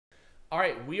All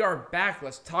right, we are back.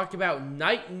 Let's talk about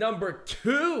night number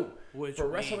 2 for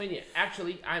WrestleMania.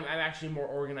 Actually, I'm actually more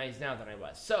organized now than I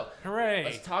was. So, hooray!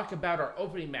 Let's talk about our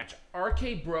opening match.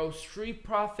 RK Bro, Street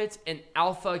Profits, and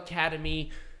Alpha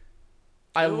Academy.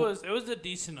 It was a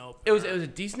decent opener. It was a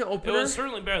decent opener. It was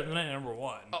certainly better than night number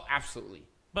 1. Oh, absolutely.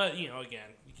 But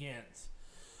again,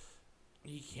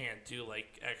 you can't do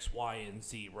like X, Y, and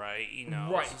Z, right?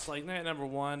 Right. It's like night number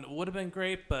 1 would have been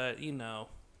great, but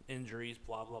injuries,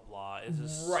 blah blah blah. It's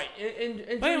just right.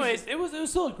 But anyways, it was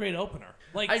still a great opener.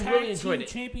 Like I tag really enjoyed team it.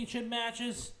 championship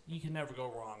matches, you can never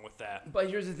go wrong with that. But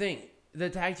here's the thing: the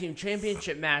tag team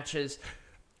championship matches.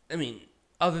 I mean,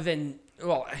 other than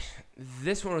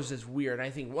this one was just weird. I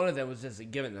think one of them was just a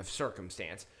given of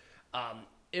circumstance.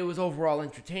 It was overall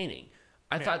entertaining.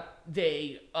 I thought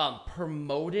they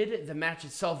promoted the match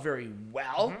itself very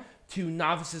well to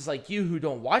novices like you who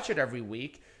don't watch it every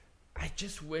week. I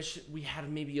just wish we had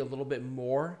maybe a little bit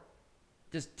more,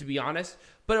 just to be honest.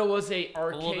 But it was a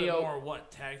RKO. A little bit more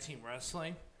what? Tag team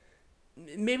wrestling?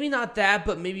 Maybe not that,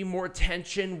 but maybe more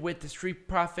tension with the Street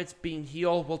Profits being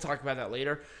heel. We'll talk about that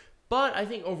later. But I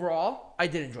think overall, I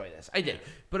did enjoy this. I did.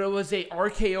 But it was a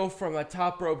RKO from a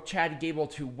top rope Chad Gable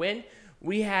to win.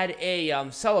 We had a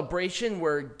celebration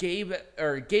where Gable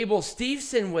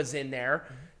Steveson was in there.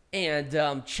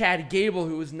 And Chad Gable,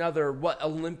 who was another,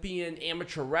 Olympian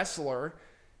amateur wrestler,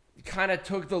 kind of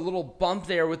took the little bump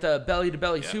there with a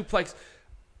belly-to-belly suplex.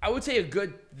 I would say a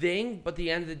good thing, but at the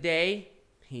end of the day,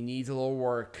 he needs a little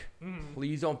work.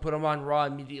 Please don't put him on Raw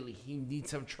immediately. He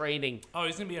needs some training. Oh,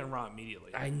 he's going to be on Raw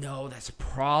immediately. I know, that's a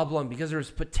problem, because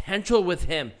there's potential with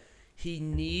him. He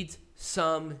needs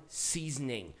some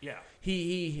seasoning. Yeah.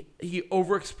 He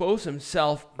overexposed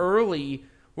himself early,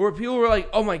 where people were like,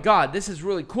 oh my God, this is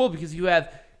really cool because you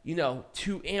have,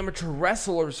 2 amateur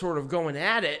wrestlers sort of going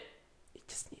at it. It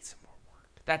just needs some more work.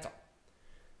 That's all.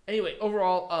 Anyway,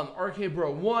 overall, RK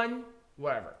Bro won.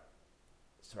 Whatever.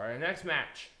 Let's start our next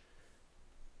match.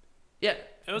 Yeah.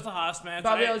 It was a Haas match.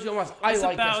 I like this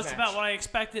match. It's about what I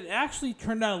expected. It actually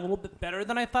turned out a little bit better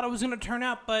than I thought it was going to turn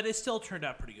out, but it still turned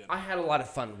out pretty good. I had a lot of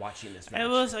fun watching this match. It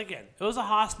was a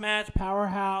Haas match,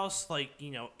 powerhouse,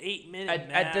 8-minute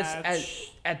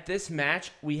match. At this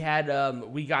match, we had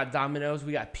we got Domino's,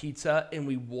 we got pizza, and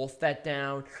we wolfed that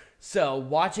down. So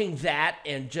watching that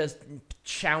and just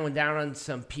chowing down on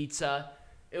some pizza,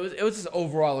 it was just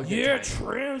overall a good time.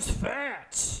 Trans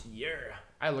fat. Yeah.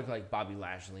 I look like Bobby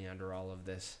Lashley under all of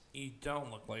this. You don't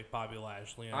look like Bobby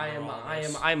Lashley under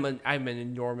I'm an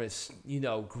enormous,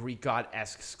 Greek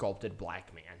god-esque sculpted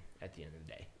black man at the end of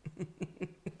the day.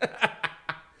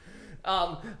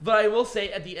 But I will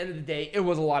say at the end of the day, it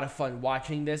was a lot of fun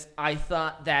watching this. I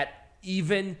thought that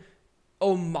even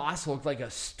Omos looked like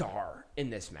a star in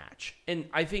this match. And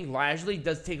I think Lashley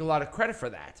does take a lot of credit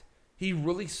for that. He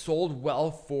really sold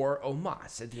well for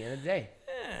Omos at the end of the day.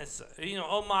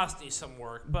 Omos needs some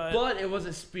work, but it was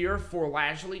a spear for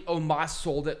Lashley. Omos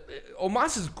sold it.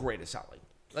 Omos is great at selling.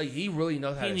 He really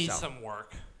knows how to sell. He needs some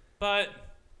work, but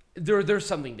there's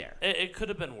something there. It could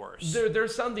have been worse.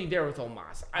 There's something there with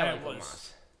Omos. I like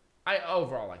Omos. I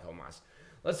overall like Omos.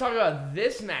 Let's talk about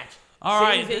this match. All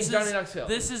right, this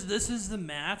is the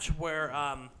match where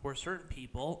certain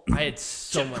people. I had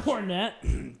so much.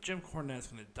 Jim Cornette's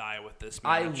gonna die with this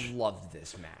match. I loved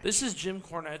this match. This is Jim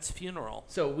Cornette's funeral.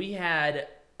 So we had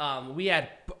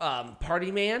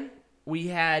Party Man, we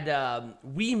had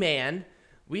Wee Man,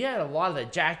 we had a lot of the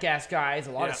Jackass guys,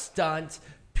 a lot of stunts.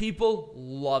 People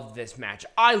loved this match.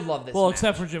 I love this match. Well,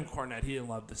 except for Jim Cornette, he didn't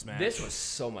love this match. This was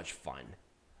so much fun.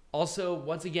 Also,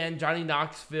 once again, Johnny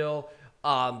Knoxville.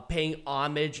 Paying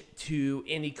homage to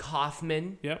Andy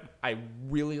Kaufman. Yep. I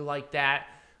really like that.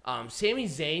 Sami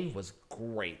Zayn was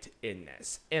great in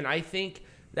this. And I think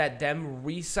that them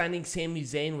re-signing Sami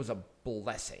Zayn was a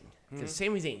blessing. Because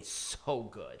Sami Zayn's so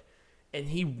good. And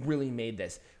he really made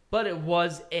this. But it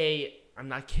was I'm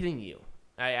not kidding you.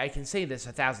 I can say this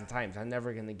 1,000 times. I'm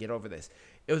never going to get over this.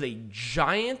 It was a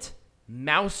giant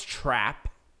mousetrap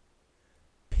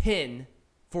pin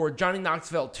for Johnny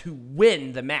Knoxville to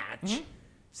win the match.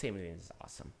 Sami Zayn is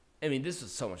awesome. I mean, this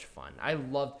was so much fun. I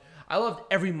loved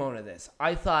every moment of this.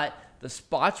 I thought the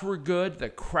spots were good. The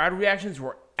crowd reactions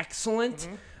were excellent.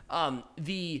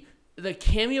 The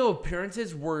cameo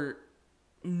appearances were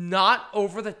not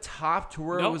over the top to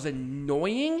where it was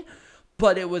annoying,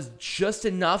 but it was just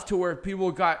enough to where people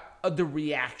got the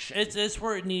reaction. It's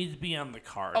where it needs to be on the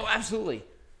card. Oh, absolutely.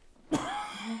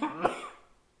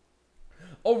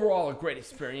 Overall, a great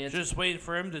experience. Just waiting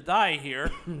for him to die here.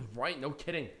 Right, no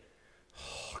kidding.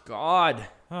 Oh, God.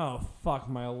 Oh, fuck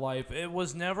my life. It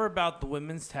was never about the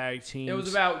women's tag teams. It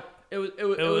was about It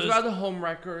was about the home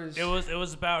wreckers. It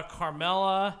was about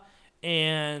Carmella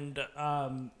and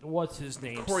what's his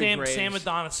name? Sam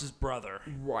Adonis's brother.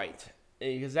 Right.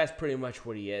 Because that's pretty much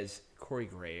what he is. Corey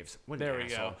Graves. There we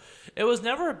go. It was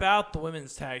never about the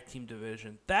women's tag team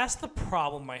division. That's the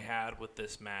problem I had with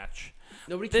this match.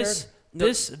 Nobody cared.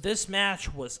 This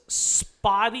match was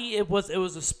spotty. It was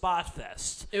a spot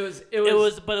fest. But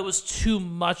it was too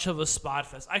much of a spot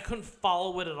fest. I couldn't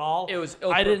follow it at all. It was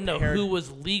I didn't know who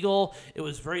was legal. It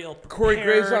was very ill-prepared. Corey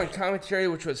Graves on commentary,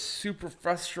 which was super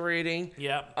frustrating.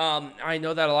 Yep. I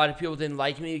know that a lot of people didn't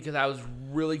like me because I was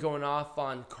really going off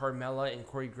on Carmella and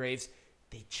Corey Graves.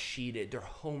 They cheated. They're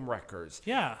home wreckers.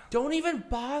 Yeah. Don't even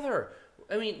bother.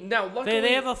 I mean, now luckily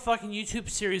they have a fucking YouTube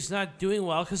series not doing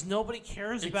well because nobody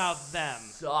cares about them.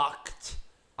 Sucked.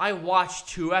 I watched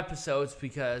 2 episodes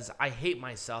because I hate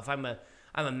myself. I'm a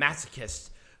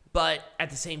masochist, but at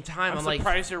the same time, I'm like,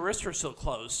 surprised your wrists are still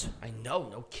closed. I know,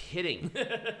 no kidding.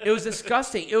 It was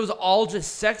disgusting. It was all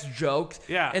just sex jokes.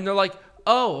 Yeah, and they're like,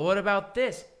 oh, what about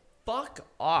this? Fuck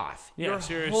off. Yeah, You're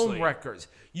seriously. home wreckers.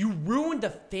 You ruined the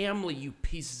family, you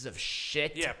pieces of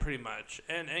shit. Yeah, pretty much.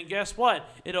 And guess what?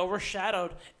 It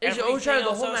overshadowed the everything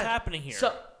else that was happening here.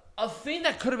 So, a thing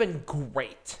that could have been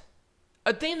great,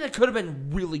 a thing that could have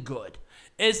been really good,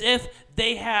 is if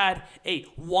they had a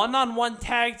one-on-one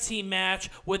tag team match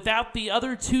without the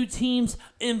other 2 teams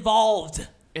involved.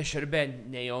 It should have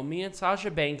been Naomi and Sasha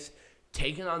Banks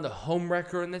taking on the home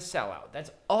wrecker and the sellout.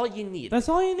 That's all you need. That's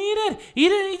all you needed. You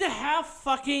didn't need to have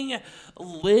fucking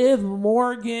Liv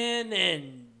Morgan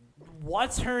and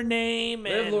what's her name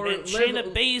and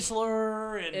Shayna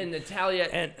Baszler and Natalia.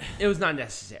 And it was not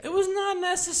necessary. It was not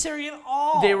necessary at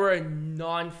all. They were a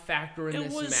non-factor in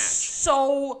this match. It was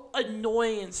so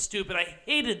annoying and stupid. I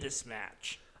hated this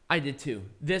match. I did too.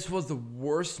 This was the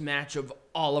worst match of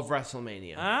all of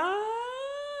WrestleMania.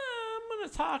 I'm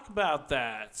gonna talk about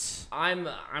that. I'm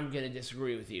gonna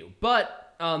disagree with you,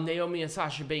 but Naomi and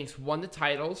Sasha Banks won the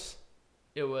titles.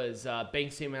 It was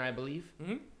Banks Statement, I believe.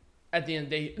 Mm-hmm. At the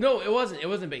end, no, it wasn't. It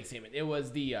wasn't Banks Statement. It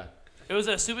was the. It was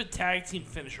a stupid tag team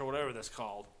finish or whatever that's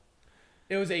called.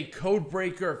 It was a code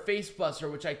breaker face buster,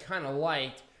 which I kind of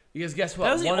liked because guess what?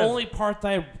 That was the only part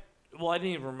that I didn't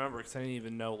even remember because I didn't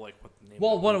even know what the name.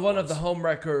 Well, of one of the home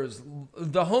wreckers,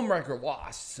 the home wrecker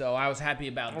lost, so I was happy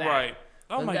about that. Right.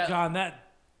 Oh my god, that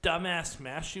dumbass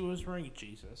mask she was wearing,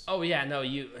 Jesus. Oh yeah, no,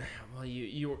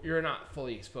 you're not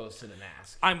fully exposed to the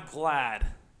mask. I'm glad.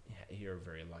 Yeah, you're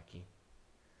very lucky.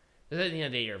 At the end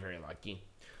of the day, you're very lucky.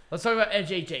 Let's talk about Edge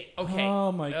AJ. Okay.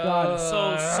 Oh my god.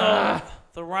 So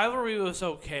the rivalry was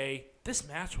okay. This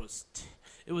match was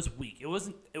it was weak. It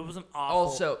wasn't awful.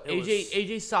 Also,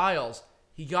 AJ Styles,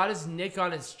 he got his nick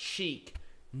on his cheek,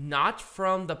 not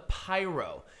from the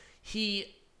pyro.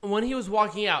 When he was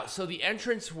walking out, so the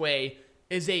entranceway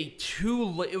is it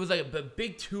was like a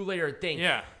big 2-layer thing.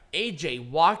 Yeah.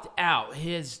 AJ walked out,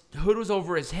 his hood was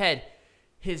over his head,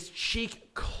 his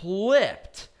cheek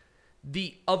clipped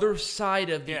the other side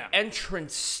of the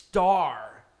entrance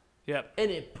star. Yep.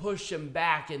 And it pushed him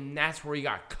back, and that's where he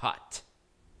got cut.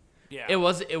 Yeah. It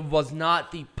was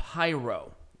not the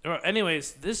pyro.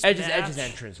 Anyways, Edge's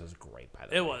entrance was great, by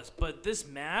the way. It was, but this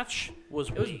match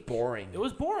was weak. It was boring. It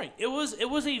was boring. It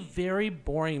was a very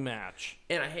boring match.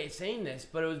 And I hate saying this,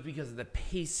 but it was because of the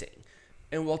pacing.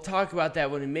 And we'll talk about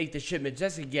that when we make the shit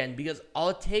Majestic again, because all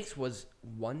it takes was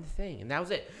one thing, and that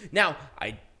was it. Now,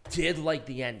 I did like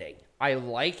the ending. I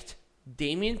liked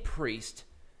Damian Priest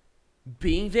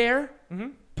being there,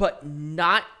 but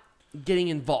not getting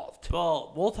involved.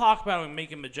 Well, we'll talk about it when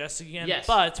making Majestic again. Yes.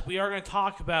 But we are going to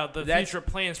talk about the future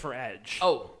plans for Edge.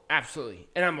 Oh, absolutely.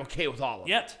 And I'm okay with all of it.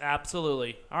 Yep,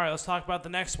 absolutely. All right, let's talk about the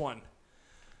next one.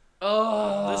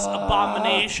 This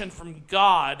abomination from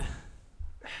God.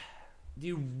 Do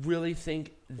you really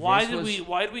think why did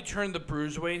we turn the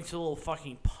Bruiserweight into a little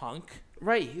fucking punk?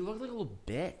 Right, he looked like a little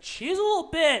bitch. He's a little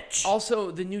bitch.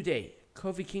 Also, the New Day,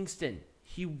 Kofi Kingston,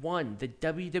 he won the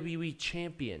WWE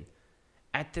champion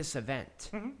at this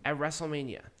event at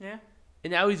WrestleMania. Yeah.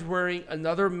 And now he's wearing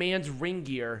another man's ring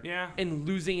gear. Yeah. And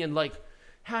losing in like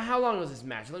how long was this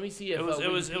match? Let me see if it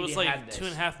was like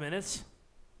 2.5 minutes.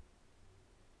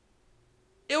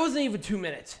 It wasn't even 2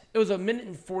 minutes. It was 1 minute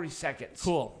and 40 seconds.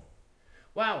 Cool.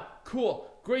 Wow, cool.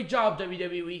 Great job,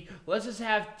 WWE. Let's just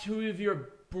have 2 of your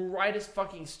brightest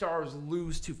fucking stars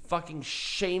lose to fucking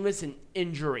Sheamus and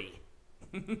injury.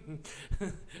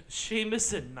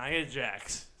 Sheamus and Nia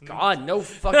Jax. God, no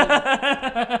fucking.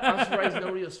 I'm surprised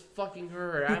nobody was fucking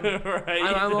her.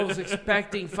 I'm almost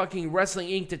expecting fucking Wrestling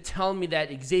Inc. to tell me that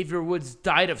Xavier Woods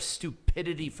died of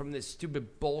stupidity from this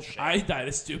stupid bullshit. I died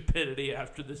of stupidity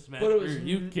after this match. But Are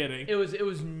you kidding? It was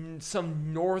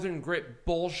some Northern Grit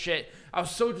bullshit. I was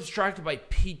so distracted by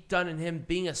Pete Dunne and him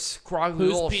being a scroggly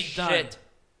little Pete shit.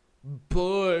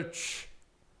 Butch.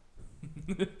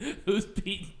 Who's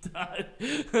Pete Dunne?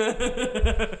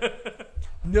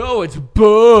 No, it's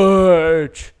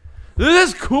Butch. This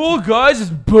is cool, guys.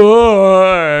 It's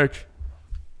Butch.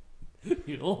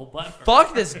 You little butt.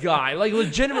 Fuck this guy. Like,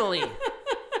 legitimately.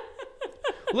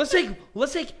 Let's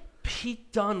take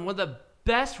Pete Dunne, one of the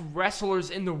best wrestlers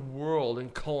in the world,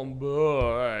 and call him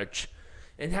Butch,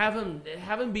 and have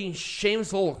him being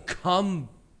Sheamus' little cum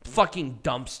fucking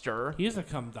dumpster. He's a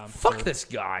cum dumpster. Fuck this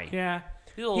guy. Yeah.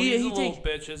 He's a little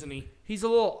bitch, isn't he? He's a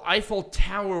little Eiffel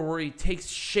Tower where he takes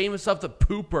Sheamus up the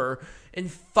pooper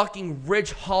and fucking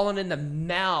Ridge Holland in the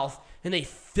mouth, and they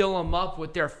fill him up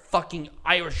with their fucking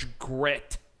Irish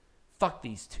grit. Fuck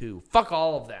these two. Fuck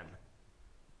all of them.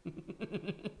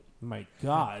 My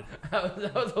God.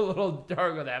 That was a little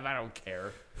dark with that, but I don't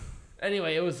care.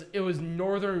 Anyway, it was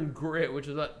Northern Grit, which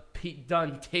is what Pete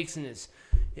Dunne takes in his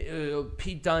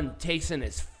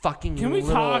fucking. Can we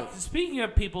little... talk? Speaking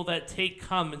of people that take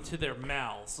cum into their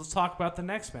mouths, let's talk about the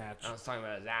next match. I was talking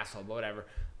about his asshole, but whatever.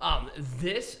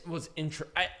 This was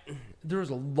there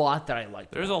was a lot that I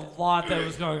liked. There's a lot that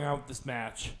was going on with this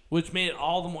match, which made it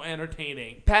all the more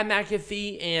entertaining. Pat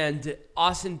McAfee and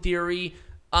Austin Theory.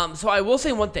 So I will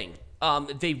say one thing.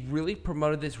 They really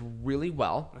promoted this really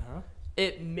well. Uh-huh.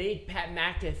 It made Pat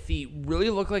McAfee really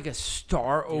look like a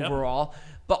star overall.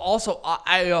 But also,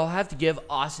 I'll have to give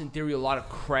Austin Theory a lot of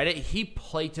credit. He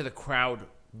played to the crowd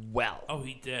well. Oh,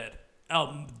 he did.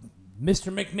 Mr.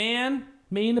 McMahon,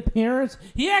 main appearance.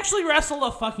 He actually wrestled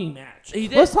a fucking match. He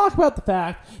did. Let's talk about the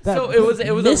fact that it was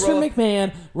Mr.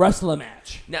 McMahon wrestled a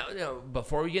match. Now,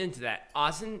 before we get into that,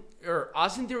 Austin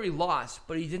Theory lost,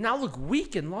 but he did not look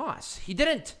weak in loss. He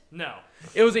didn't. No.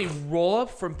 It was a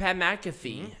roll-up from Pat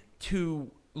McAfee to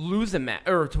lose the match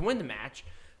or to win the match,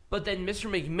 but then Mr.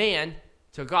 McMahon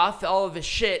took off all of his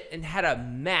shit and had a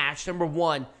match, number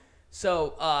one.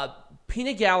 So,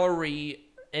 Peanut Gallery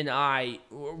and I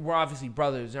were obviously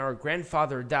brothers, and our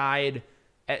grandfather died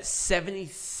at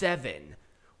 77,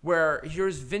 where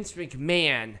here's Vince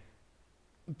McMahon,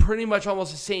 pretty much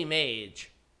almost the same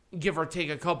age, give or take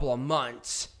a couple of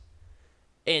months,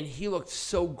 and he looked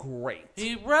so great.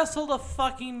 He wrestled a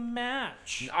fucking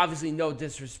match. Obviously, no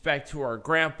disrespect to our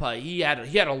grandpa. He had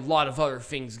a lot of other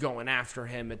things going after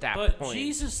him at that point. But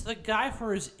Jesus, the guy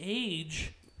for his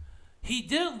age, he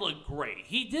didn't look great.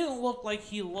 He didn't look like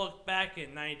he looked back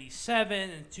in 97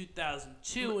 and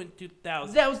 2002 and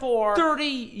 2004. That was 30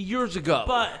 years ago.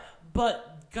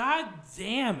 But god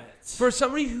damn it. For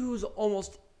somebody who's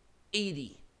almost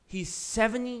 80, he's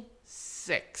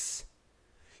 76.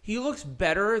 He looks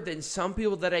better than some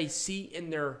people that I see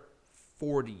in their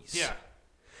 40s. Yeah.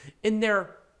 In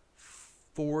their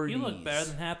 40s. You look better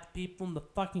than half the people in the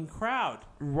fucking crowd.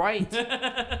 Right.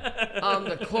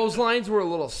 The clotheslines were a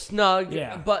little snug.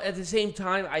 Yeah. But at the same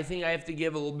time, I think I have to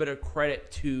give a little bit of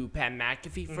credit to Pat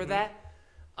McAfee for that.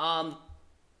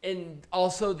 And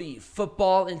also the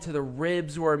football into the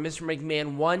ribs where Mr.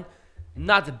 McMahon won.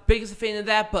 Not the biggest fan of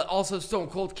that, but also Stone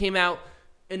Cold came out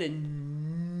in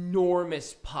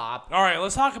enormous pop. All right,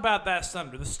 let's talk about that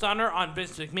stunner. The stunner on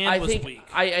Vince McMahon was weak.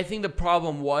 I think the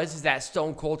problem was that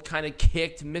Stone Cold kind of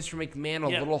kicked Mr. McMahon a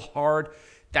little hard.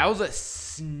 That was a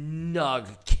snug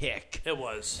kick. It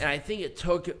was. And I think it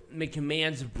took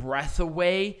McMahon's breath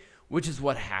away, which is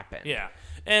what happened. Yeah.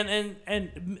 And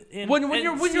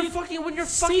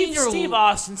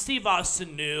Steve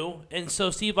Austin knew, and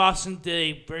so Steve Austin did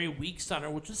a very weak stunner,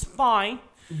 which was fine.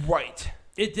 Right.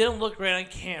 It didn't look great on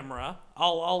camera.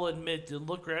 I'll admit it didn't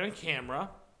look great on camera.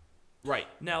 Right.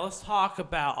 Now let's talk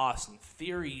about Austin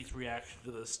Theory's reaction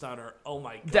to the stunner. Oh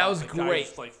my god. That was the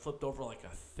great. Guy just flipped over like a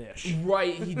fish.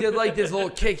 Right. He did this little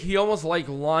kick. He almost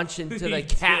launched into the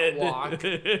catwalk.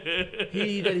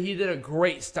 He did a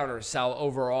great stunner cell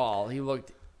overall. He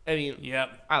looked I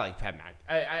like Pat McAfee.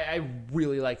 I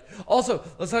really like. Also,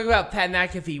 let's talk about Pat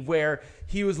McAfee, where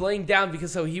he was laying down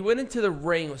because he went into the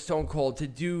ring with Stone Cold to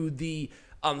do the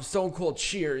Stone Cold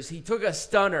cheers. He took a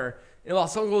stunner, and while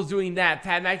Stone Cold was doing that,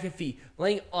 Pat McAfee,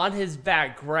 laying on his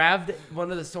back, grabbed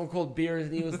one of the Stone Cold beers,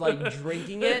 and he was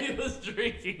drinking it. He was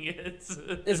drinking it.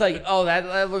 It's like, oh,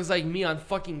 that looks like me on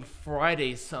fucking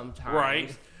Fridays sometimes.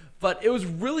 Right. But it was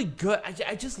really good.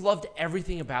 I just loved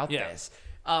everything about this.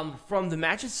 From the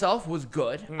match itself was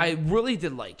good. I really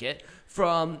did like it.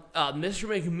 From Mr.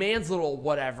 McMahon's little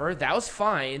whatever, that was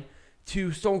fine,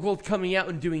 to Stone Cold coming out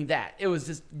and doing that. It was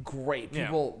just great.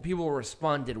 People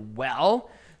responded well.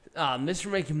 Mr.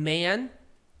 McMahon,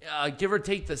 give or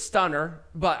take the stunner,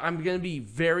 but I'm going to be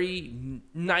very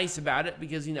nice about it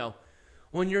because,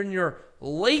 when you're in your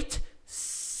late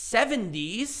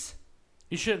 70s,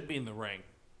 you shouldn't be in the ring.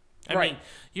 I mean,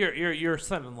 your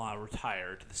son-in-law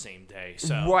retired the same day,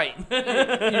 so right.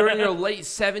 You're in your late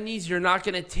 70s. You're not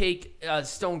gonna take a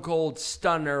Stone Cold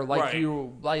stunner like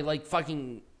like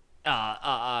fucking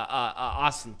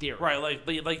Austin Theory. Right,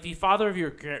 like the father of your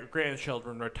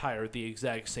grandchildren retired the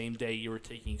exact same day you were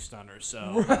taking stunners.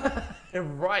 So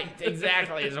right,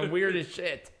 exactly. It's the weirdest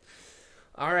shit.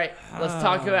 All right, let's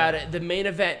talk about it. The main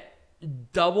event,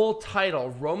 double title: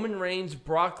 Roman Reigns,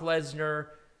 Brock Lesnar.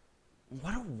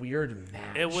 What a weird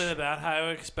match. It went about how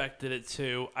I expected it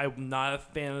to. I'm not a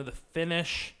fan of the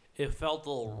finish. It felt a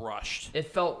little rushed. It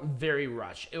felt very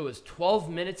rushed. It was 12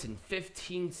 minutes and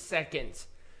 15 seconds.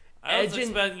 I was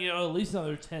expecting, at least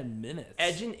another 10 minutes.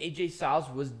 Edge and AJ Styles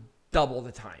was double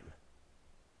the time.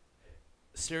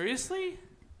 Seriously?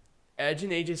 Edge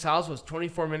and AJ Styles was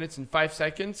 24 minutes and 5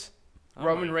 seconds.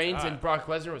 Roman Reigns and Brock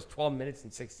Lesnar was 12 minutes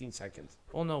and 16 seconds.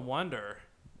 Well, no wonder.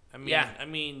 I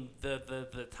mean,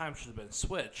 the time should have been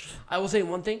switched. I will say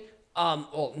one thing.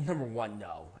 Well, number one,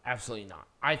 no, absolutely not.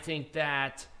 I think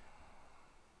that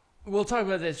we'll talk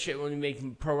about this shit when we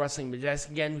make Pro Wrestling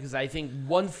Majestic again, because I think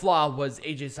one flaw was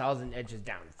AJ Styles and Edge's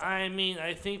downfall. I mean,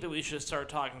 I think that we should start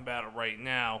talking about it right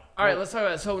now. All right, let's talk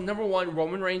about it. So, number one,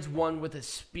 Roman Reigns won with a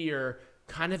spear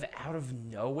kind of out of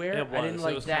nowhere. It was. I didn't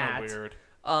like that. Kind of weird.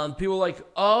 People were like,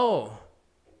 oh,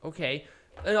 okay.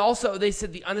 And also, they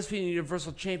said the undisputed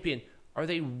Universal Champion. Are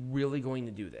they really going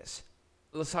to do this?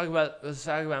 Let's talk about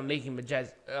making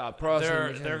Pro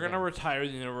Wrestling. They're going to retire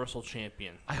the Universal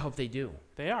Champion. I hope they do.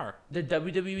 They are. The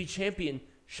WWE Champion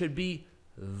should be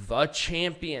the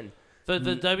champion. The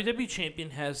WWE Champion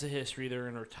has a history. They're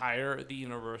going to retire the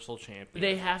Universal Champion.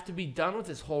 They have to be done with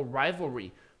this whole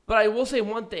rivalry. But I will say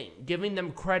one thing: giving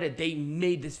them credit, they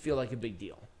made this feel like a big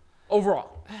deal.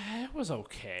 Overall, it was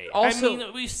okay. Also, I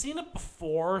mean, we've seen it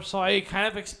before, so I kind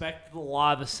of expected a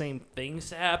lot of the same things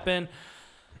to happen.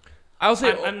 I'll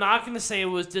say I'm not going to say it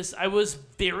was I was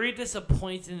very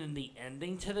disappointed in the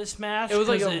ending to this match. It was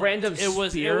like a random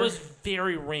spear. It was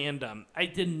very random. I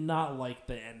did not like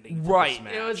the ending to this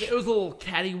match. It was a little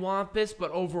cattywampus,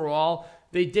 but overall,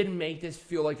 they didn't make this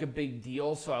feel like a big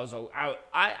deal. So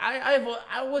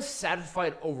I was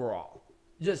satisfied overall,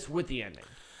 just with the ending.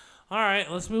 All right,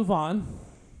 let's move on.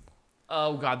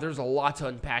 Oh, God, there's a lot to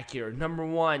unpack here. Number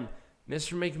one,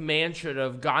 Mr. McMahon should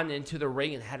have gotten into the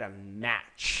ring and had a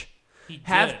match. He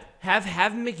did. Have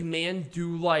McMahon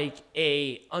do like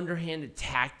a underhanded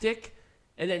tactic,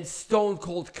 and then Stone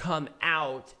Cold come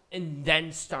out and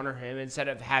then stunner him instead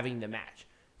of having the match.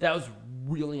 That was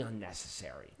really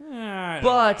unnecessary.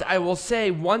 But I will say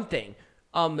one thing.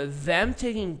 Them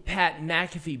taking Pat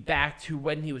McAfee back to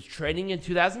when he was training in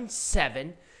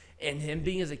 2007 and him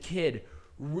being as a kid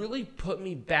really put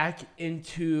me back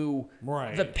into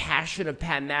the passion of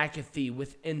Pat McAfee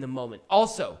within the moment.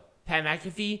 Also, Pat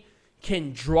McAfee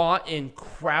can draw in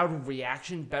crowd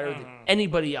reaction better than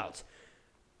anybody else.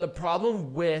 The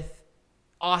problem with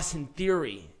Austin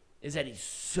Theory is that he's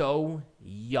so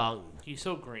young. He's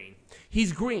so green.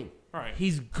 He's green. Right.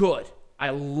 He's good. I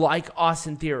like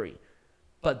Austin Theory.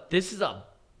 But this is a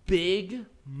big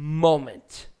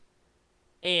moment.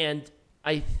 And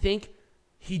I think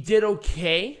he did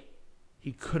okay.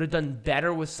 He could have done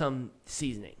better with some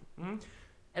seasoning. Mm-hmm.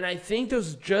 And I think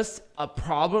there's just a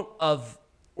problem of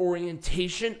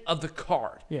orientation of the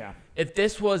card. Yeah. If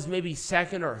this was maybe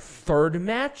second or third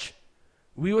match,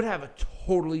 we would have a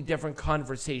totally different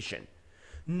conversation.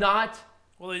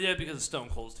 Well, they did because of Stone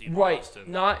Cold's team. Right.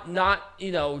 Not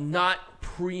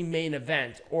pre-main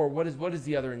event, or what is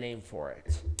the other name for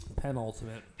it?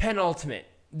 Penultimate.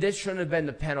 This shouldn't have been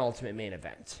the penultimate main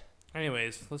event.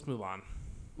 Anyways, let's move on.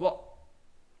 Well,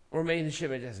 we're making the shit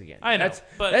this again. I know,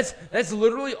 that's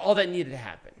literally all that needed to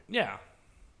happen. Yeah.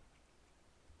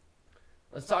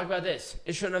 Let's talk about this.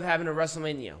 It shouldn't have happened at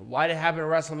WrestleMania. Why did it happen at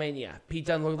WrestleMania? Pete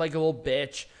Dunne looked like a little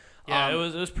bitch. Yeah, it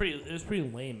was pretty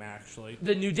lame actually.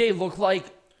 The New Day look like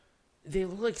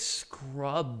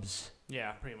scrubs.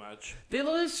 Yeah, pretty much. They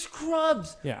look like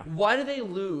scrubs. Yeah. Why did they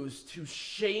lose to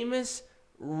Sheamus,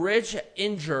 Rich,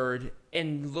 injured,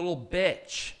 and little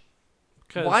bitch?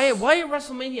 Why at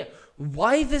WrestleMania?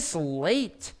 Why this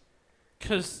late?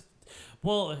 Because,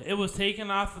 well, it was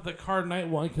taken off of the card night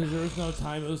one because there was no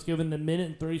time. It was given the minute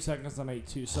and 30 seconds on night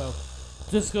two. So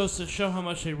Just goes to show how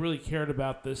much they really cared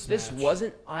about this This match.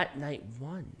 wasn't at night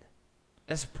 1.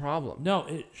 That's a problem. No,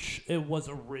 it was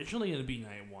originally going to be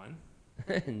night 1.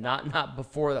 not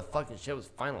before the fucking shit was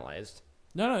finalized.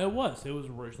 No, it was. It was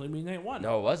originally going to be night 1.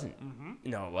 No, it wasn't.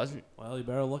 No, it wasn't. Well, you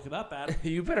better look it up, Adam.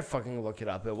 You better fucking look it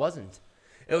up. It wasn't.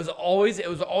 It was always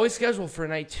scheduled for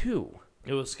night 2.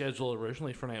 It was scheduled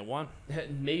originally for night 1.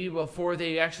 Maybe before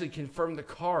they actually confirmed the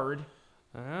card.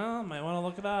 Well, might want to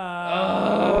look it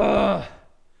up.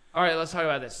 All right, let's talk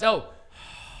about this. So,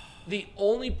 the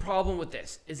only problem with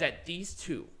this is that these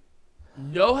two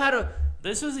know how to.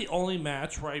 This was the only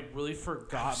match where I really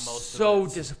forgot most of it. So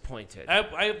disappointed.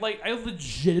 I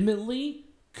legitimately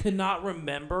could not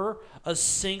remember a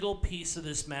single piece of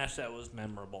this match that was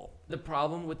memorable. The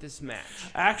problem with this match.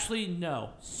 Actually, no.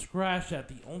 Scratch that.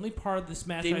 The only part of this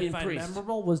match I find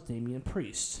memorable was Damian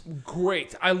Priest.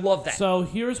 Great. I love that. So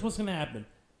here's what's going to happen.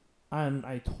 And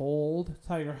I told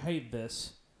Tiger Height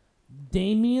this.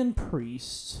 Damian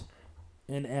Priest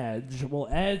and Edge. Well,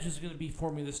 Edge is going to be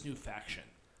forming this new faction.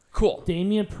 Cool.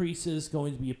 Damian Priest is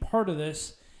going to be a part of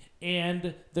this,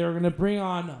 and they're going to bring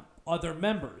on other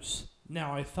members.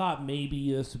 Now, I thought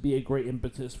maybe this would be a great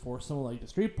impetus for someone like the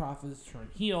Street Profits to turn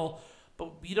heel,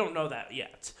 but we don't know that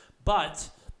yet. But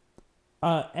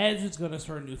Edge is going to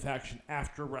start a new faction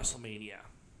after WrestleMania,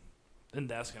 and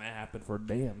that's going to happen for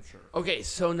damn sure. Okay,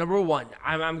 so number one,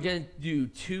 I'm going to do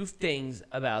two things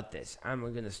about this. I'm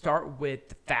going to start with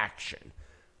the faction.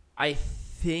 I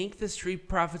think the Street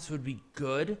Profits would be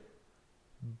good,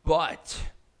 but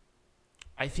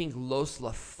I think Los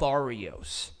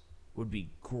Lotharios would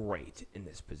be great in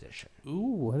this position.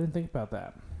 Ooh, I didn't think about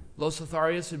that. Los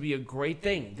Lotharios would be a great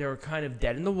thing. They're kind of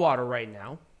dead in the water right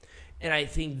now, and I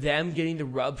think them getting the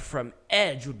rub from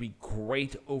Edge would be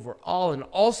great overall, and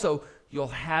also you'll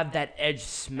have that Edge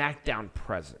SmackDown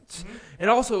presence. Mm-hmm. And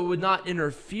also it would not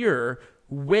interfere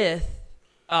with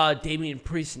Damian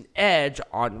Priest and Edge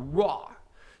on Raw.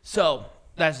 So,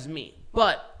 that's just me.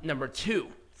 But, number two,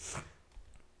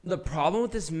 the problem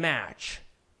with this match,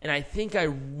 and I think I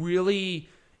really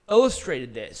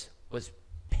illustrated this, was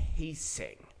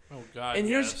pacing. Oh, God, and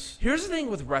here's the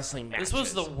thing with wrestling matches. This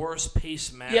was the worst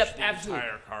paced match of the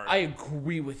entire card. I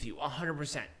agree with you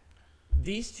 100%.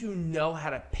 These two know how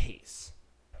to pace,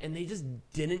 and they just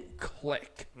didn't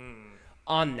click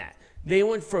on that. They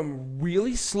went from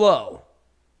really slow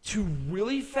to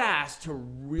really fast to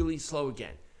really slow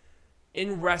again.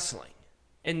 In wrestling,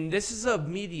 and this is a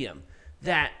medium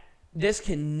that this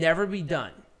can never be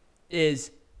done,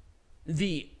 is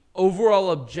the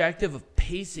overall objective of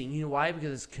pacing. You know why?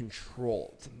 Because it's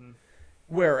controlled. Mm-hmm.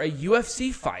 Where a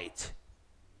UFC fight,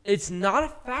 it's not a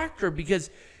factor because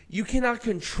you cannot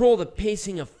control the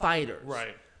pacing of fighters.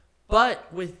 Right.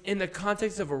 But within the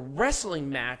context of a wrestling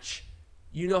match,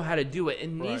 you know how to do it.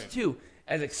 And these two,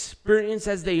 as experienced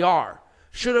as they are,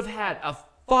 should have had a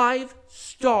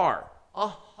 5-star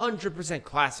 100%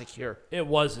 classic here. It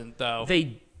wasn't, though.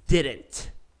 They didn't.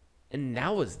 And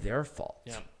that was their fault.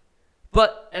 Yeah.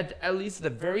 But at least at the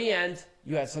very end,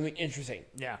 you had something interesting.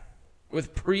 Yeah.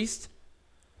 With Priest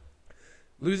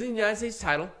losing the United States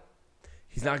title,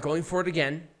 he's not going for it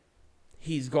again.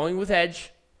 He's going with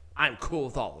Edge. I'm cool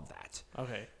with all of that.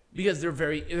 Okay. Because they're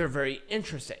very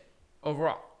interesting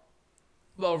overall.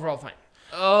 Well, overall, fine.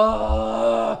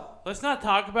 Let's not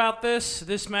talk about this.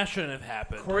 This match shouldn't have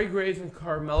happened. Corey Graves and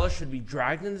Carmella should be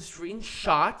dragged in the street and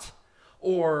shot,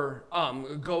 or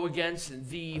go against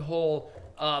the whole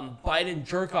Biden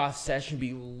jerk-off session,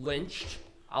 be lynched.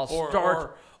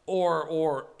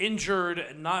 Or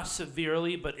injured, not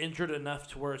severely, but injured enough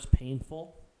to where it's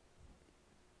painful.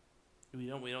 We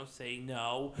don't say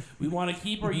no. We want to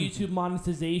keep our YouTube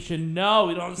monetization. No,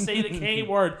 we don't say the K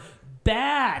word.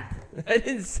 Bad. I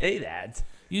didn't say that.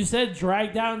 You said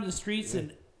dragged down in the streets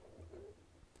and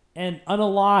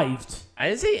unalived. I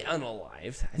didn't say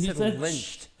unalived. I said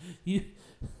lynched.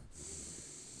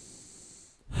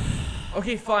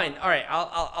 Okay, fine. All right,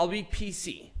 I'll be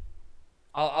PC.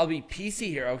 I'll be PC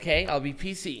here. Okay, I'll be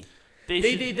PC.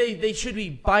 They should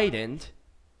be Bidened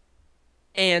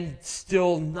and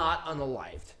still not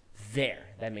unalived. There,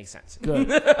 that makes sense. Good.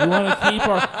 We want to keep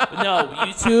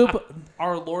YouTube,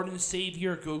 our Lord and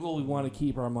Savior, Google. We want to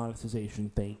keep our monetization.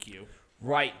 Thank you.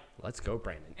 Right. Let's go,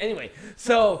 Brandon. Anyway,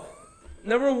 so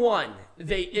number one,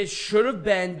 it should have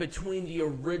been between the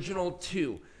original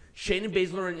two. Shayna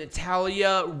Baszler and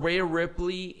Natalya, Rhea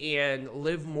Ripley, and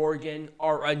Liv Morgan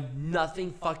are a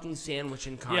nothing fucking sandwich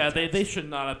in context. Yeah, they should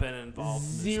not have been involved.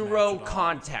 Zero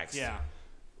context. Yeah.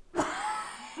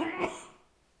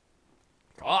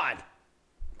 God.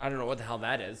 I don't know what the hell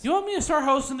that is. You want me to start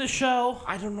hosting this show?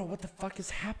 I don't know what the fuck is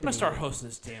happening. I'm gonna start hosting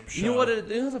this damn show. You know what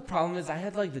the problem is? I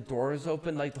had like the doors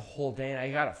open like the whole day, and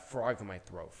I got a frog in my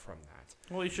throat from that.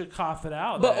 Well, you should cough it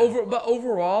out. But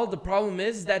overall, the problem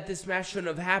is that this match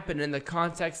shouldn't have happened in the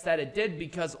context that it did,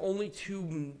 because only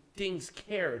two things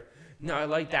cared. Now, I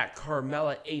like that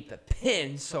Carmella ate the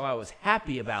pin, so I was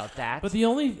happy about that.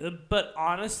 But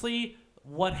honestly,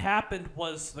 what happened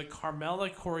was the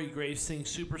Carmella Corey Graves thing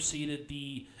superseded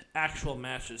the actual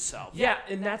match itself. Yeah,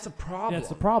 and that's a problem. That's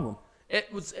the problem.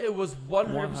 It was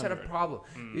 100% a problem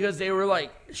because they were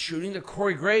like shooting the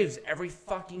Corey Graves every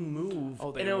fucking move,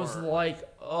 and it was like,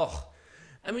 ugh.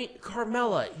 I mean,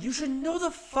 Carmella, you should know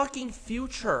the fucking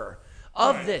future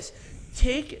of this.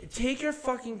 Take your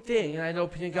fucking thing, and I know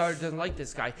Peanut Gallery doesn't like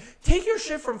this guy. Take your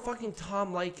shit from fucking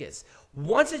Tom Likas.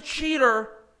 Once a cheater,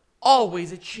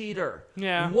 always a cheater.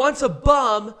 Yeah. Once a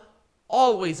bum,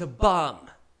 always a bum.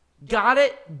 Got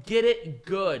it? Get it?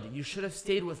 Good. You should have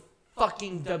stayed with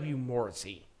fucking W.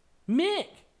 Morrissey. Mick.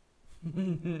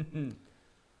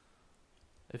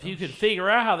 If you could figure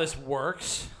out how this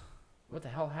works. What the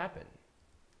hell happened?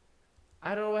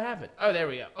 I don't know what happened. Oh, there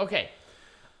we go. Okay.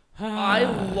 I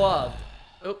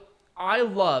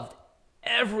loved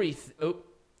everything. Oh,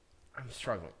 I'm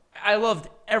struggling. I loved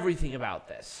everything about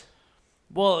this.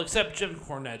 Well, except Jim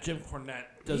Cornette.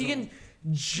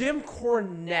 Jim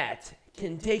Cornette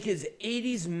can take his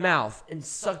 80s mouth and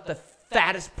suck the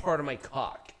fattest part of my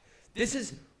cock. This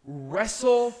is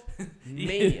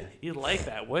WrestleMania. You'd like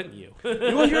that, wouldn't you?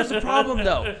 Well, here's the problem,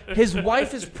 though. His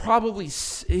wife is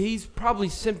he's probably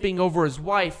simping over his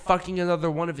wife fucking another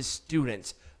one of his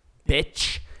students.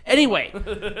 Bitch. Anyway,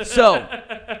 so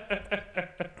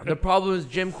the problem is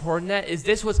Jim Cornette is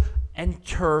this was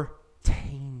entertaining.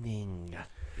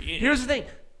 Here's the thing.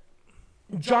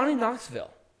 Johnny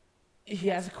Knoxville, he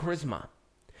has a charisma.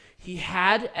 He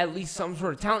had at least some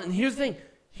sort of talent. And here's the thing.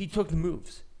 He took the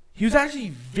moves. He was actually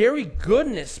very good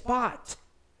in his spot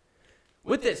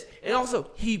with this. And also,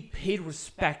 he paid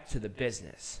respect to the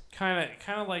business. Kind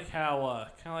of like how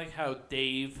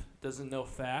Dave doesn't know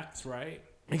facts, right?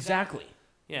 Exactly.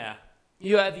 Yeah.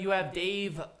 You have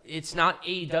Dave. It's not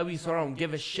AEW, so I don't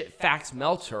give a shit. Fax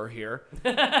Meltzer here.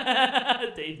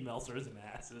 Dave Meltzer is an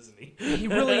ass, isn't he? He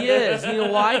really is. You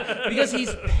know why? Because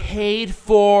he's paid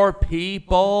for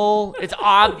people. It's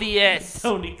obvious.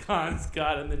 Tony Khan's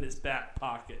got him in his back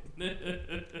pocket.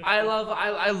 I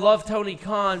love Tony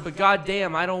Khan, but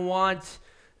goddamn, I don't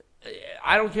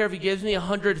care if he gives me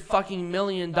 $100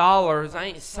 million. I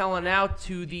ain't selling out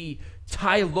to the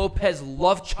Ty Lopez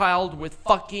love child with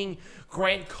fucking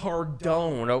Grant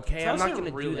Cardone, okay? I'm not going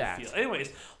to do that.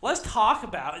 Anyways, let's talk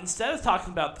about, instead of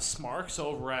talking about the Smarks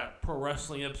over at Pro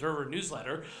Wrestling Observer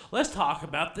Newsletter, let's talk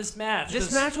about this match.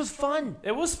 This match was fun.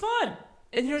 It was fun.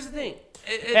 And here's the thing.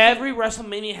 Every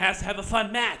WrestleMania has to have a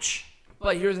fun match.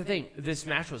 But here's the thing. This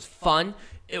match was fun.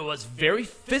 It was very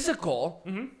physical.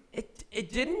 Mm-hmm.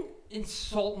 It didn't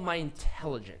insult my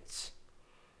intelligence.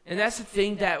 And that's the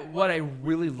thing what I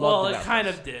really loved about it kind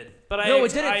of did. But no,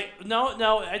 it didn't.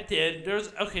 No, it did. There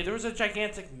was a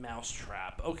gigantic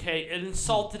mousetrap, okay? It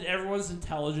insulted everyone's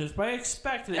intelligence, but I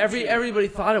expected it Everybody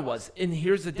thought it was. And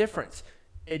here's the difference.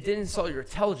 It didn't insult your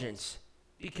intelligence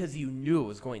because you knew it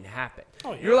was going to happen.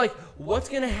 Oh, yeah. You're like, what's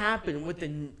going to happen with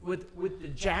the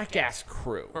Jackass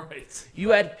crew? Right. You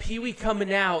had Pee-wee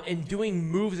coming out and doing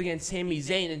moves against Sami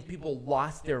Zayn, and people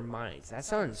lost their minds.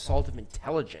 That's not an insult of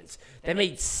intelligence. That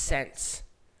made sense.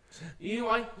 You know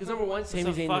why? Because number one, Sami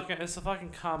Zayn... It's a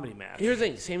fucking comedy match. Here's the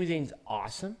thing. Sami Zayn's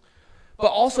awesome. But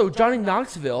also, Johnny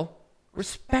Knoxville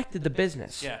respected the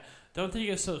business. Yeah. Don't take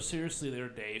it so seriously there,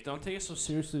 Dave. Don't take it so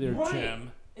seriously there, right.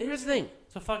 Jim. And here's the thing.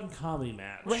 It's a fucking comedy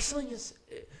match. Wrestling is...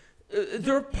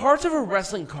 there are parts of a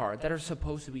wrestling card that are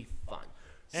supposed to be fun.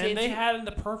 And they had in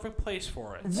the perfect place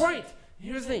for it. Right.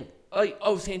 Here's the thing.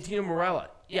 Santino Marella.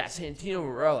 Yeah, Santino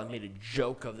Marella made a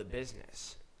joke of the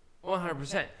business.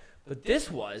 100%. But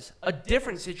this was a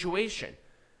different situation.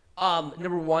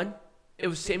 Number one, it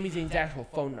was Sami Zayn's actual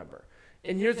phone number.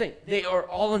 And here's the thing. They are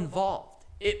all involved.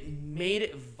 It made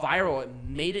it viral. It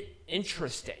made it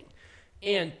interesting.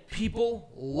 And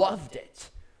people loved it.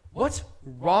 What's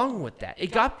wrong with that?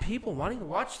 It got people wanting to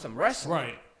watch some wrestling.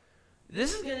 Right.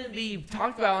 This is going to be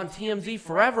talked about on TMZ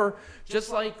forever,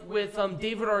 just like with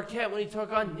David Arquette when he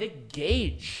took on Nick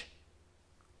Gage.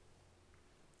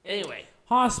 Anyway.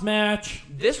 Haas match.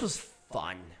 This was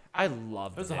fun. I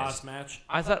loved this. It was a Haas match.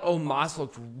 I thought Omos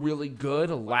looked really good.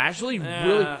 Lashley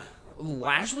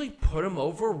put him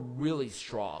over really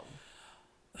strong.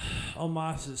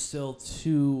 Omos is still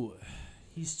too...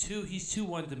 He's too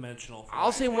one-dimensional.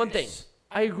 I'll say one thing.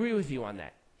 I agree with you on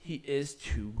that. He is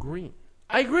too green.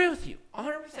 I agree with you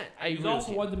 100%. He's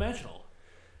also one-dimensional.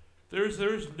 There's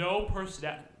no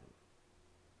personality.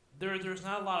 There's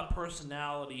not a lot of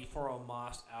personality for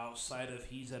Omos outside of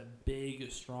he's a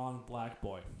big, strong black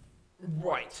boy.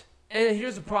 Right. And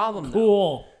here's the problem.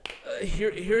 Cool.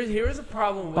 Here's a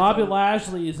problem with Bobby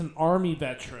Lashley is an Army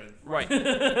veteran. Right.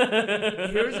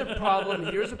 Here's a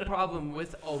problem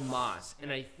with Omos,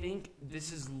 and I think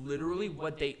this is literally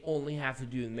what they only have to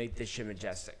do to make this shit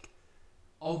Majestic.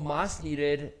 Omos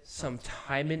needed some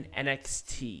time in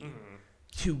NXT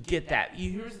to get that.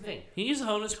 Here's the thing. He needs to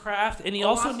hone his craft, and he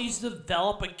also needs to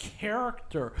develop a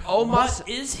character. Omos, what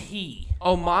is he?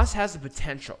 Omos has the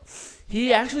potential.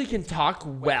 He actually can talk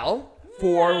well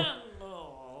for.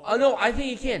 Oh no, I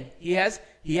think he can. He has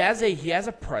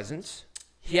a presence.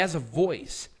 He has a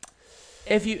voice.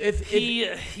 If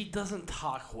he doesn't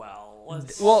talk well.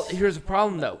 Well, here's the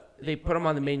problem though. They put him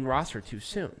on the main roster too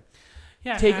soon.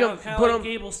 Yeah, kind of like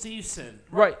Gable Steveson.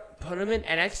 Right. Put him in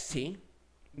NXT.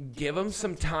 Give him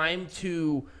some time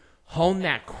to hone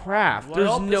that craft.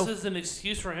 Well, this is an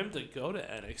excuse for him to go to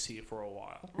NXT for a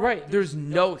while. Right. There's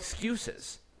no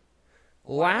excuses.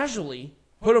 Lashley,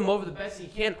 put him over the best he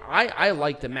can. I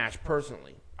like the match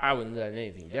personally. I wouldn't have done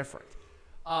anything different.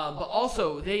 But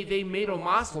also, they made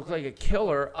Omos look like a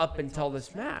killer up until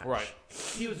this match. Right.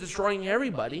 He was destroying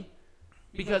everybody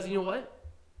because, you know what?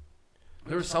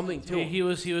 There was something to him. He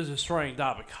was destroying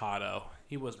Davocado.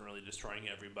 He wasn't really destroying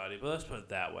everybody, but let's put it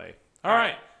that way. All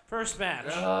right, first match.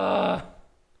 I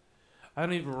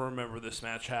don't even remember this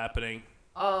match happening.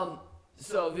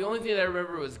 So the only thing that I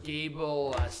remember was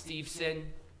Gable Steveson.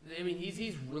 I mean,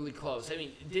 he's really close. I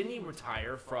mean, didn't he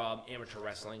retire from amateur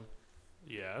wrestling?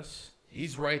 Yes.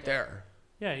 He's right there.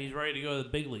 Yeah, he's ready to go to the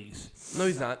big leagues. No,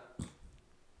 he's not.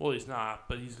 Well, he's not,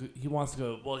 but he wants to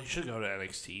go. Well, he should go to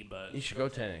NXT, but he should go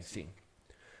to NXT.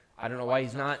 I don't know why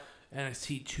he's not.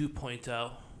 NXT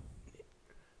 2.0.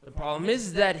 The problem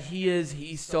is that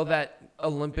he's still that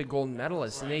Olympic gold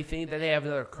medalist, and they think that they have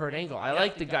another Kurt Angle. I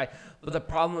like the guy, but the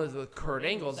problem with Kurt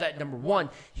Angle is that, number one,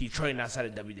 he trained outside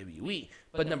of WWE.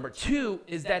 But number two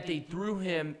is that they threw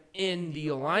him in the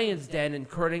Alliance Den, and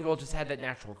Kurt Angle just had that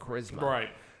natural charisma. Right.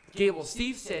 Gable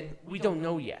Steveson, we don't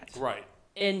know yet. Right.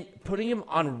 And putting him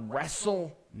on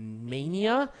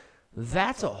WrestleMania,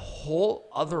 that's a whole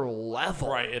other level.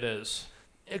 Right, it is.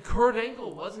 Kurt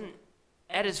Angle wasn't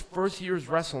at his first year's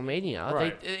WrestleMania.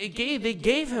 Right. They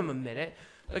gave him a minute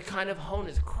to kind of hone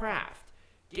his craft.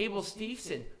 Gable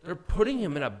Steveson, they're putting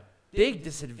him in a big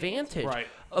disadvantage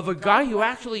of a guy who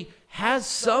actually has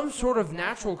some sort of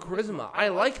natural charisma. I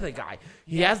like the guy.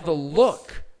 He has the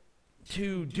look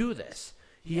to do this.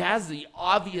 He has the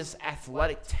obvious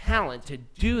athletic talent to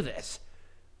do this.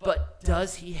 But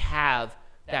does he have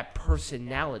that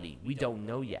personality? We don't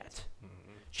know yet.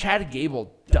 Chad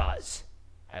Gable does.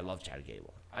 I love Chad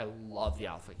Gable. I love the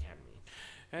Alpha Academy.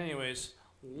 Anyways,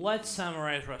 let's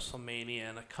summarize WrestleMania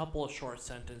in a couple of short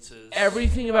sentences.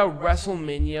 Everything about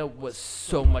WrestleMania was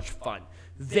so much fun.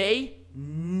 They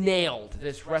nailed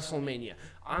this WrestleMania.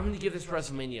 I'm going to give this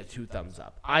WrestleMania 2 thumbs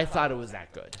up. I thought it was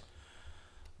that good.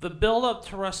 The build-up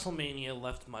to WrestleMania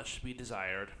left much to be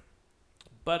desired.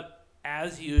 But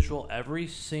as usual, every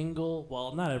single,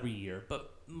 well, not every year, but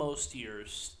most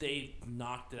years, they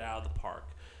knocked it out of the park.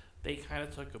 They kind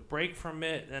of took a break from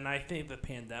it, and I think the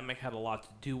pandemic had a lot to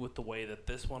do with the way that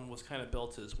this one was kind of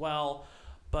built as well.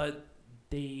 But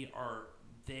they,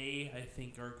 I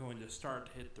think, are going to start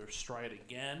to hit their stride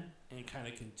again and kind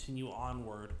of continue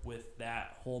onward with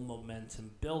that whole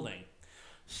momentum building.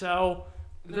 So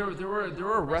there were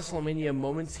WrestleMania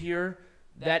moments here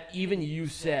that even you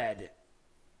said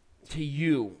to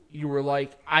you were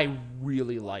like, I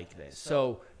really like this.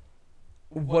 So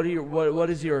what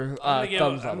is your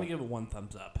thumbs up? I'm gonna give it 1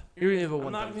 thumbs up. You're gonna give it 1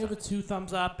 thumbs up. I'm not gonna give it 2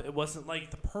 thumbs up. It wasn't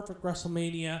like the perfect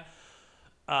WrestleMania.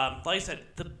 Like I said,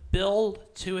 the build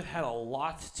to it had a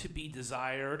lot to be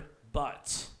desired,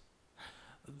 but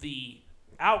the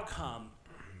outcome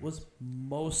was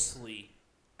mostly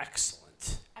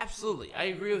excellent. Absolutely, I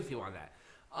agree with you on that.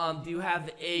 Do you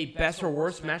have a best or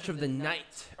worst match of the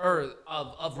night, or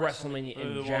of WrestleMania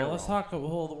in general? Well, let's talk.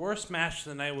 Well, the worst match of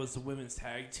the night was the women's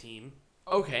tag team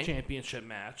championship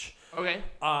match. Okay.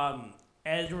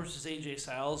 Edge versus AJ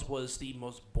Styles was the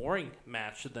most boring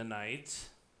match of the night.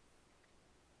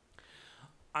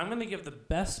 I'm gonna give the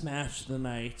best match of the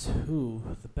night.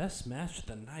 The best match of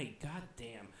the night. God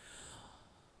damn.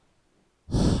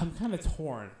 I'm kind of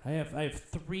torn. I have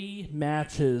 3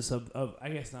 matches of I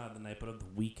guess not of the night, but of the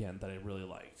weekend that I really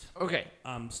liked. Okay.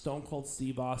 Stone Cold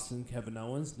Steve Austin, Kevin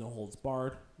Owens, no holds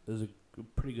barred. It was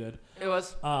pretty good. It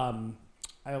was.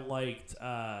 I liked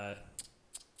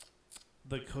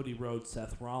the Cody Rhodes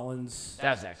Seth Rollins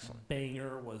That was excellent.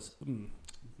 banger was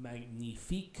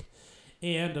magnifique.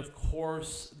 And, of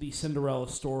course, the Cinderella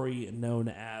story known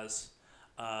as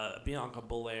Bianca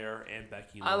Belair and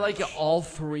Becky Lynch. I like it. All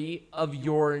three of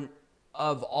your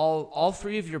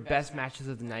best matches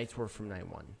of the nights were from night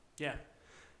one. Yeah.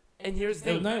 And here's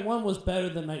the thing. Night 1 was better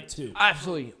than Night 2.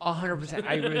 Absolutely, 100%.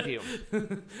 I agree with you.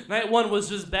 Night 1 was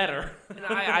just better. And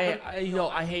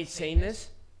I hate saying this.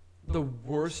 The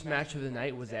worst match of the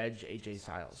night was Edge AJ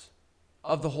Styles.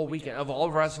 Of the whole weekend, of all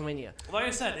of WrestleMania. Like I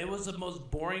said, it was the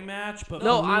most boring match. But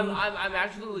no, I'm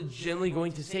actually legitimately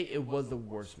going to say it was the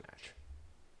worst match.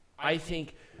 I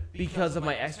think because of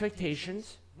my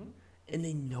expectations, and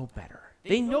they know better.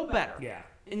 They know better. Yeah.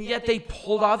 And yet they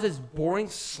pulled off this boring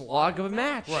slog of a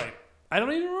match. Right. I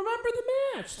don't even remember the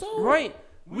match. So Right.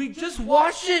 We just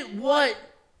watched it,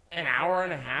 an hour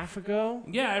and a half ago?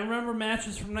 Yeah, I remember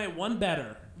matches from Night 1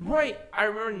 better. Right. I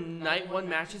remember night one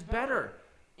matches better.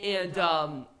 And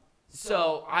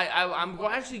so I'm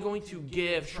actually going to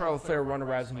give Charlotte Flair Ronda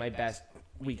Rousey my best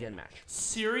weekend match.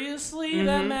 Seriously? Mm-hmm.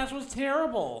 That match was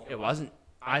terrible. It wasn't.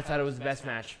 I thought it was the best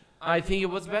match. I think it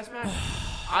was the best match.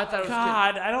 I thought it was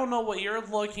God, I don't know what you're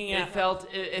looking at. It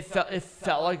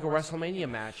felt like a WrestleMania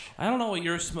match. I don't know what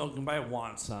you're smoking, but I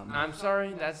want some. I'm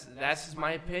sorry. That's just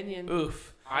my opinion.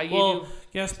 Oof. Well,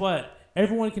 guess what?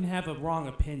 Everyone can have a wrong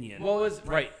opinion. Who was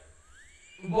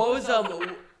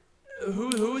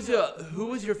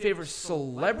your favorite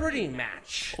celebrity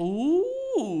match?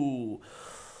 Ooh.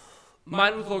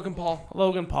 Mine was Logan Paul.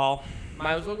 Logan Paul.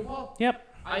 Mine was Logan Paul. Yep.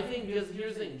 I think because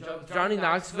here's the thing, Johnny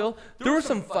Knoxville, there was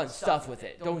some fun stuff with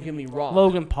it. Don't get me wrong.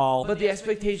 Logan Paul. But the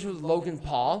expectations with Logan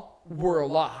Paul were a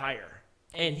lot higher,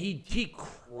 and he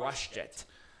crushed it.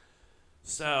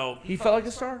 So He felt like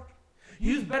a star.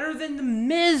 He was better than The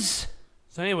Miz.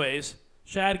 So anyways,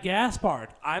 Shad Gaspard,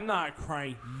 I'm not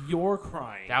crying, you're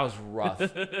crying. That was rough.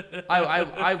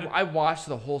 I watched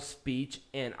the whole speech,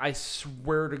 and I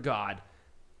swear to God,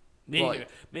 Made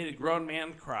a grown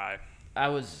man cry. I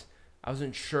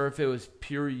wasn't sure if it was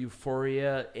pure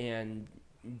euphoria and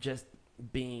just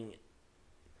being.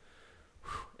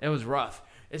 It was rough,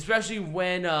 especially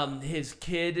when his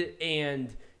kid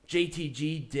and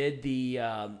JTG did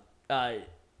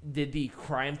the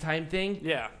crime time thing.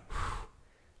 Yeah.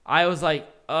 I was like,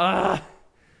 ugh.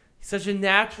 He's such a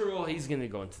natural. He's going to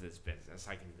go into this business.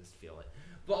 I can just feel it.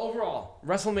 But overall,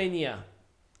 WrestleMania,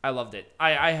 I loved it.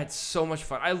 I had so much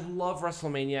fun. I love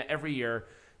WrestleMania every year.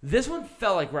 This one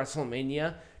felt like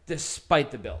WrestleMania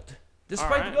despite the build.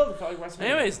 Despite the build, it felt like WrestleMania.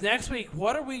 Anyways, next week,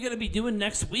 what are we going to be doing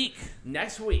next week?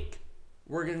 Next week,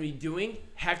 we're going to be doing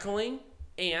heckling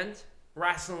and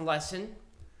wrestling lesson,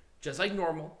 just like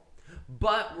normal.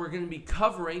 But we're going to be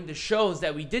covering the shows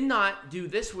that we did not do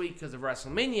this week because of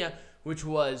WrestleMania, which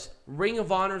was Ring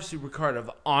of Honor, Supercard of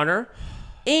Honor,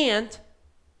 and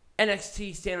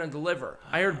NXT Stand and Deliver.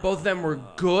 I heard both of them were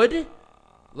good.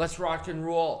 Let's rock and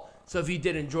roll. So if you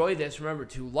did enjoy this, remember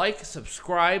to like,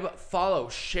 subscribe, follow,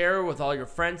 share with all your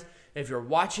friends. If you're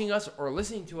watching us or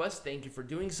listening to us, thank you for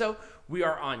doing so. We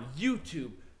are on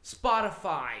YouTube,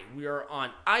 Spotify, we are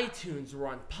on iTunes, we're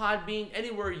on Podbean,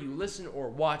 anywhere you listen or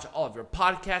watch all of your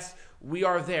podcasts, we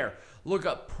are there. Look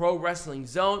up Pro Wrestling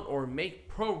Zone or Make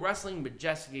Pro Wrestling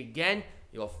Majestic again.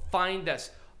 You'll find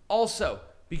us. Also,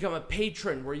 become a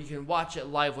patron where you can watch it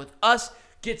live with us,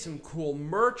 get some cool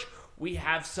merch. We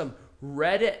have some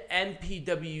red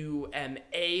MPWMA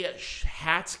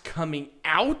hats coming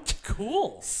out.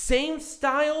 Cool. Same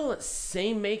style,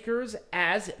 same makers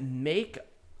as Make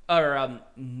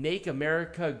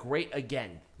America Great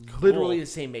Again. Cool. Literally the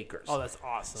same makers. Oh, that's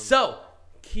awesome. So,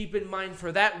 keep in mind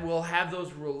for that, we'll have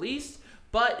those released.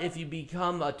 But if you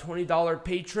become a $20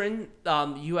 patron,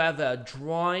 you have a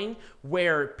drawing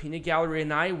where Peanut Gallery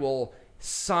and I will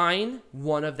sign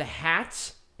one of the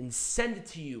hats and send it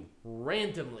to you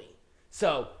randomly.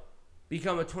 So,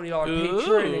 become a $20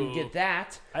 patron and get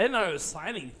that. I didn't know it was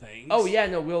signing things. Oh, yeah,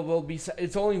 no, we'll be.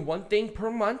 It's only one thing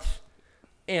per month.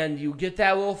 And you get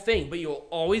that little thing, but you'll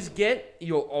always get it.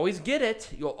 You'll always get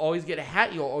a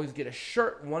hat. You'll always get a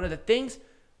shirt, one of the things,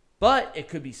 but it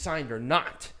could be signed or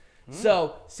not.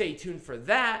 So stay tuned for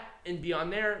that and be on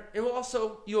there. And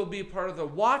you'll be a part of the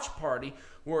watch party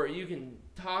where you can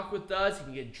talk with us. You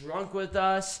can get drunk with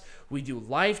us. We do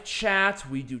live chats.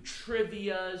 We do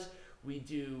trivias. We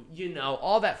do,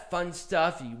 all that fun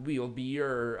stuff. We'll be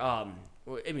your,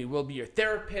 we'll be your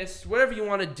therapist, whatever you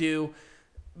want to do.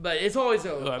 But it's always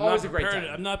a great time.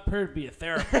 I'm not prepared to be a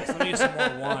therapist. Let me get some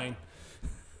more wine.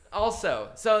 Also,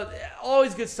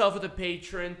 always good stuff with a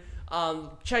patron.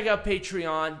 Check out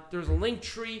Patreon. There's a link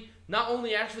tree not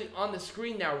only actually on the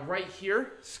screen now right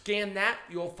here, scan that,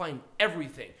 you'll find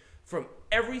everything from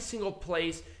every single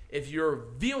place if you're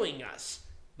viewing us.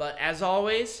 But as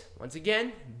always, once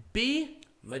again, be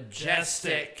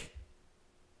majestic.